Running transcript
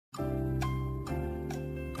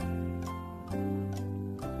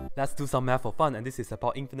Let's do some math for fun, and this is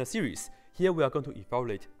about infinite series. Here we are going to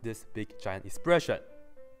evaluate this big giant expression.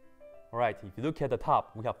 Alright, if you look at the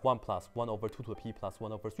top, we have 1 plus 1 over 2 to the p plus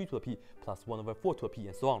 1 over 3 to the p plus 1 over 4 to the p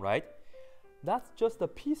and so on, right? That's just the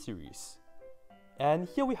p series. And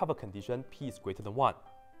here we have a condition, p is greater than 1.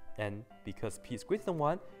 And because p is greater than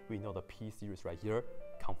 1, we know the p series right here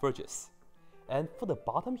converges. And for the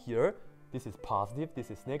bottom here, this is positive,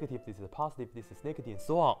 this is negative, this is positive, this is negative, and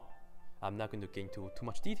so on. I'm not going to get into too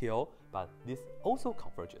much detail, but this also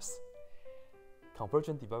converges.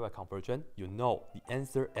 Convergent divided by convergent, you know the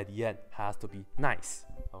answer at the end has to be nice,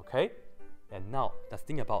 okay? And now let's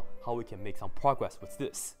think about how we can make some progress with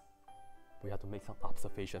this. We have to make some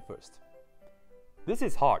observation first. This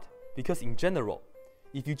is hard because in general,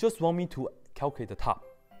 if you just want me to calculate the top,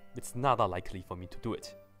 it's not that likely for me to do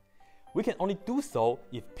it. We can only do so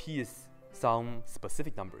if p is some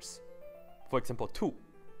specific numbers. For example, 2.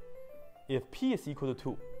 If p is equal to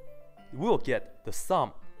 2, we will get the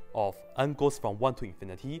sum of n goes from 1 to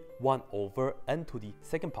infinity, 1 over n to the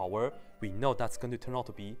second power. We know that's going to turn out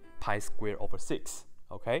to be pi squared over 6.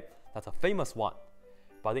 Okay, that's a famous one.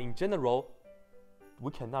 But in general,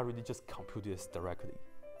 we cannot really just compute this directly.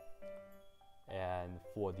 And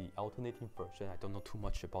for the alternating version, I don't know too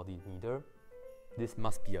much about it neither. This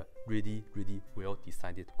must be a really, really well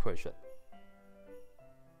decided question.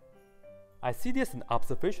 I see this as an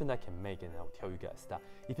observation I can make, and I'll tell you guys that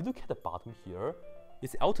if you look at the bottom here,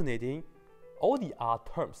 it's alternating. All the odd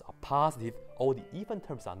terms are positive, all the even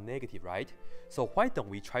terms are negative, right? So why don't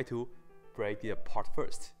we try to break it apart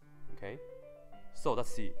first, okay? So let's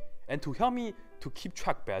see. And to help me to keep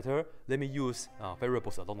track better, let me use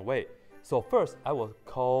variables along the way. So first, I will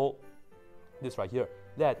call this right here,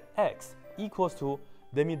 that x equals to,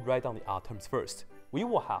 let me write down the odd terms first. We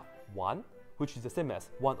will have 1, which is the same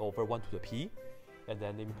as 1 over 1 to the p, and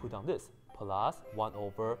then let me put down this, plus 1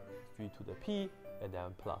 over 3 to the p, and then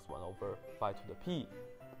plus 1 over 5 to the p,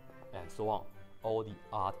 and so on, all the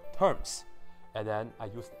odd terms. And then I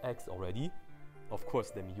used x already. Of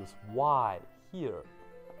course, let me use y here.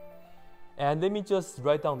 And let me just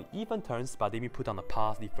write down the even terms, but let me put down the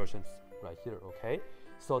positive versions right here, okay?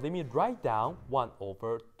 So let me write down 1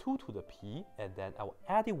 over 2 to the p, and then I will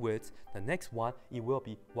add it with the next one. It will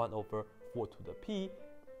be 1 over 4 to the p,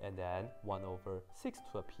 and then 1 over 6 to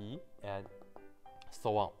the p, and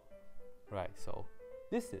so on. Right, so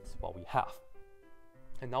this is what we have.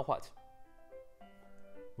 And now what?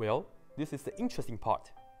 Well, this is the interesting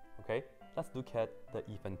part, okay? Let's look at the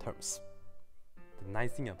even terms. The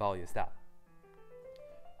nice thing about it is that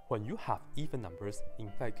when you have even numbers, in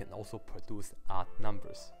fact, you can also produce odd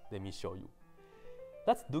numbers. Let me show you.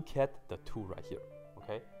 Let's look at the 2 right here,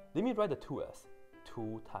 okay? Let me write the 2 as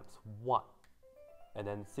 2 times 1. And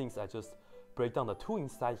then since I just break down the 2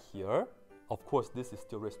 inside here, of course, this is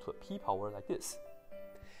still raised to a p power like this.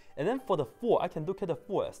 And then for the 4, I can look at the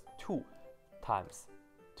 4 as 2 times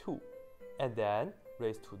 2, and then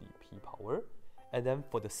raised to the p power. And then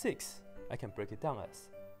for the 6, I can break it down as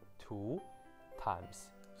 2 times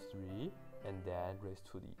 3, and then raised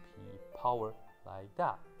to the p power like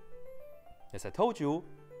that. As I told you,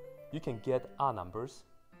 you can get odd numbers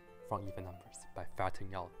from even numbers by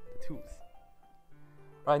factoring out the 2's.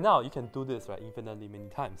 Right now, you can do this infinitely many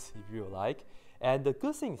times if you like. And the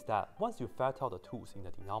good thing is that once you factor out the 2's in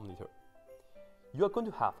the denominator, you are going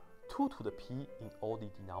to have 2 to the p in all the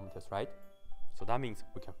denominators, right? So that means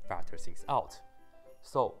we can factor things out.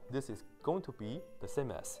 So this is going to be the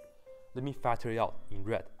same as, let me factor it out in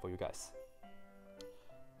red for you guys.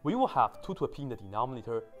 We will have 2 to the p in the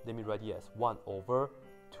denominator. Let me write it as 1 over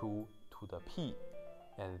 2 to the p.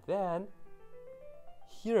 And then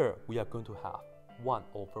here we are going to have 1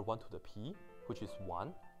 over 1 to the p, which is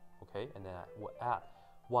 1, okay? And then I will add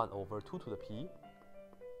 1 over 2 to the p,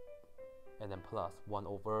 and then plus 1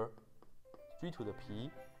 over 3 to the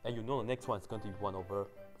p, and you know the next one is going to be 1 over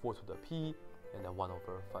 4 to the p, and then 1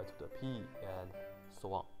 over 5 to the p, and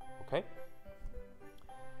so on, okay?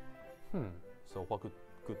 So what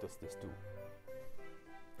good does this do?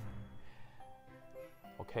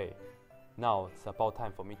 Okay, now it's about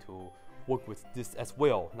time for me to work with this as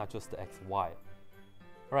well, not just the x, y.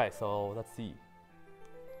 Alright, so let's see.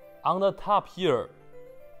 On the top here,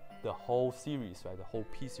 the whole series, right, the whole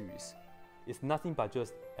p series, is nothing but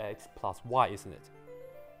just x plus y, isn't it?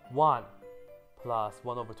 1 plus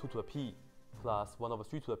 1 over 2 to the p plus 1 over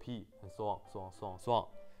 3 to the p, and so on, so on, so on, so on.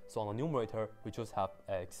 So on the numerator, we just have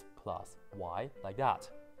x plus y, like that.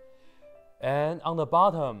 And on the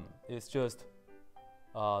bottom, it's just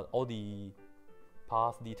all the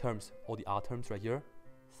positive terms, all the odd terms right here,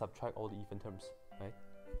 subtract all the even terms, right?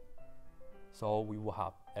 So we will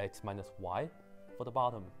have x minus y for the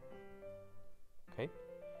bottom, okay?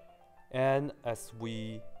 And as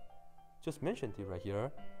we just mentioned it right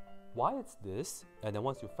here, y is this, and then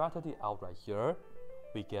once you factor it out right here,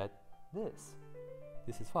 we get this.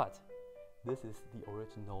 This is what? This is the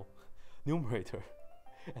original numerator.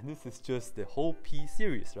 And this is just the whole p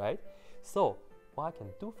series, right? So what I can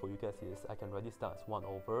do for you guys is I can write this down as 1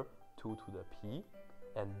 over 2 to the p,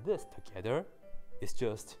 and this together is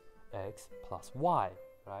just x plus y,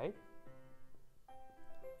 right?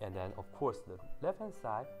 And then of course the left hand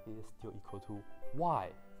side is still equal to y.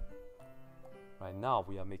 Right now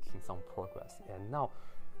we are making some progress, and now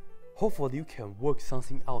hopefully you can work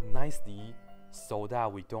something out nicely so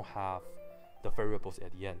that we don't have the variables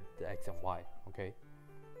at the end, the x and y, okay?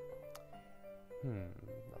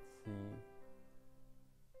 Let's see.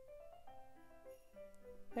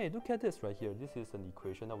 Hey, look at this right here. This is an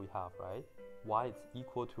equation that we have, right? Y is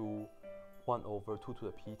equal to 1 over 2 to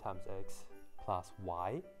the p times x plus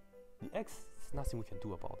y. The x is nothing we can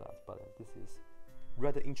do about that, but this is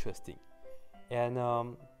rather interesting. And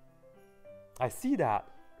I see that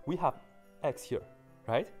we have x here,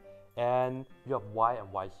 right? And you have y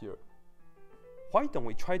and y here. Why don't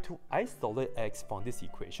we try to isolate x from this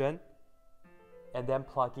equation and then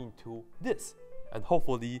plug into this, and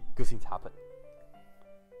hopefully good things happen.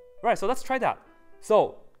 Right, so let's try that.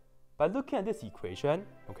 So by looking at this equation,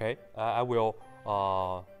 okay, I will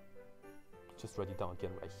just write it down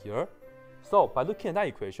again right here. So by looking at that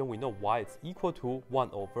equation, we know y is equal to 1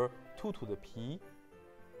 over 2 to the p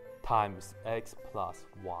times x plus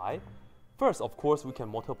y. First, of course, we can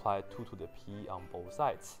multiply 2 to the p on both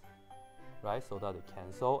sides, right? So that they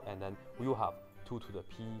cancel, and then we will have 2 to the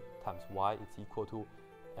p times y is equal to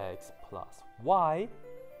x plus y.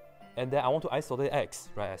 And then I want to isolate x,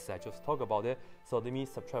 right, as I just talked about it. So let me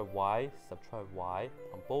subtract y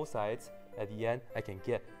on both sides. At the end, I can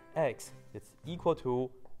get x is equal to,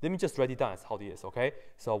 let me just write it down as how it is, okay?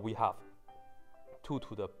 So we have 2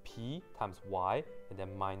 to the p times y, and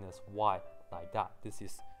then minus y, like that. This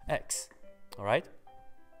is x, all right?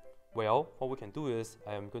 Well, what we can do is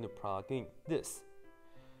I am going to plug in this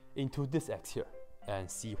into this x here and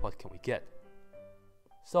see what can we get.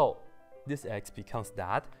 So this x becomes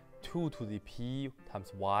that 2 to the p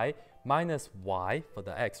times y minus y for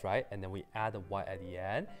the x, right? And then we add the y at the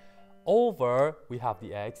end. Over, we have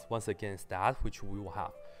the x, once again is that, which we will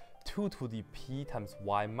have 2 to the p times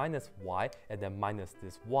y minus y, and then minus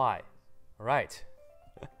this y. All right.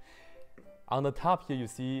 On the top here, you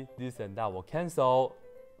see this and that will cancel.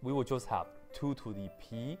 We will just have 2 to the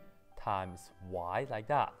p times y, like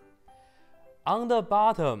that. On the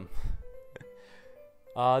bottom,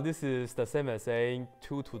 this is the same as saying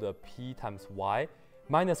 2 to the p times y.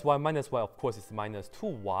 Minus y, of course, is minus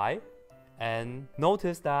 2y. And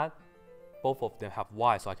notice that both of them have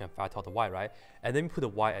y, so I can factor out the y, right? And then we put the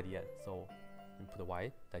y at the end. So we put the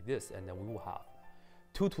y like this, and then we will have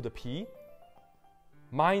 2 to the p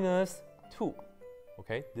minus 2.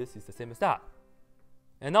 Okay, this is the same as that.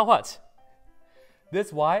 And now what?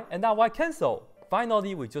 This y and that y cancel.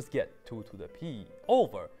 Finally, we just get 2 to the p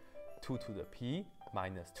over 2 to the p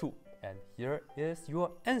minus 2. And here is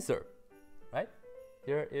your answer, right?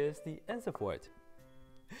 Here is the answer for it.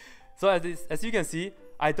 So as you can see,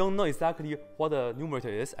 I don't know exactly what the numerator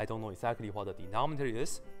is. I don't know exactly what the denominator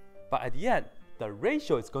is. But at the end, the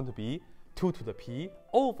ratio is going to be 2 to the p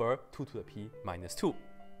over 2 to the p minus 2.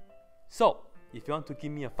 So if you want to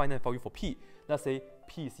give me a finite value for p, let's say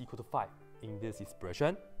p is equal to 5 in this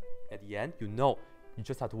expression, at the end, you know, you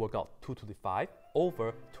just have to work out 2 to the 5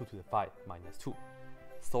 over 2 to the 5 minus 2.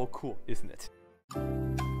 So cool, isn't it?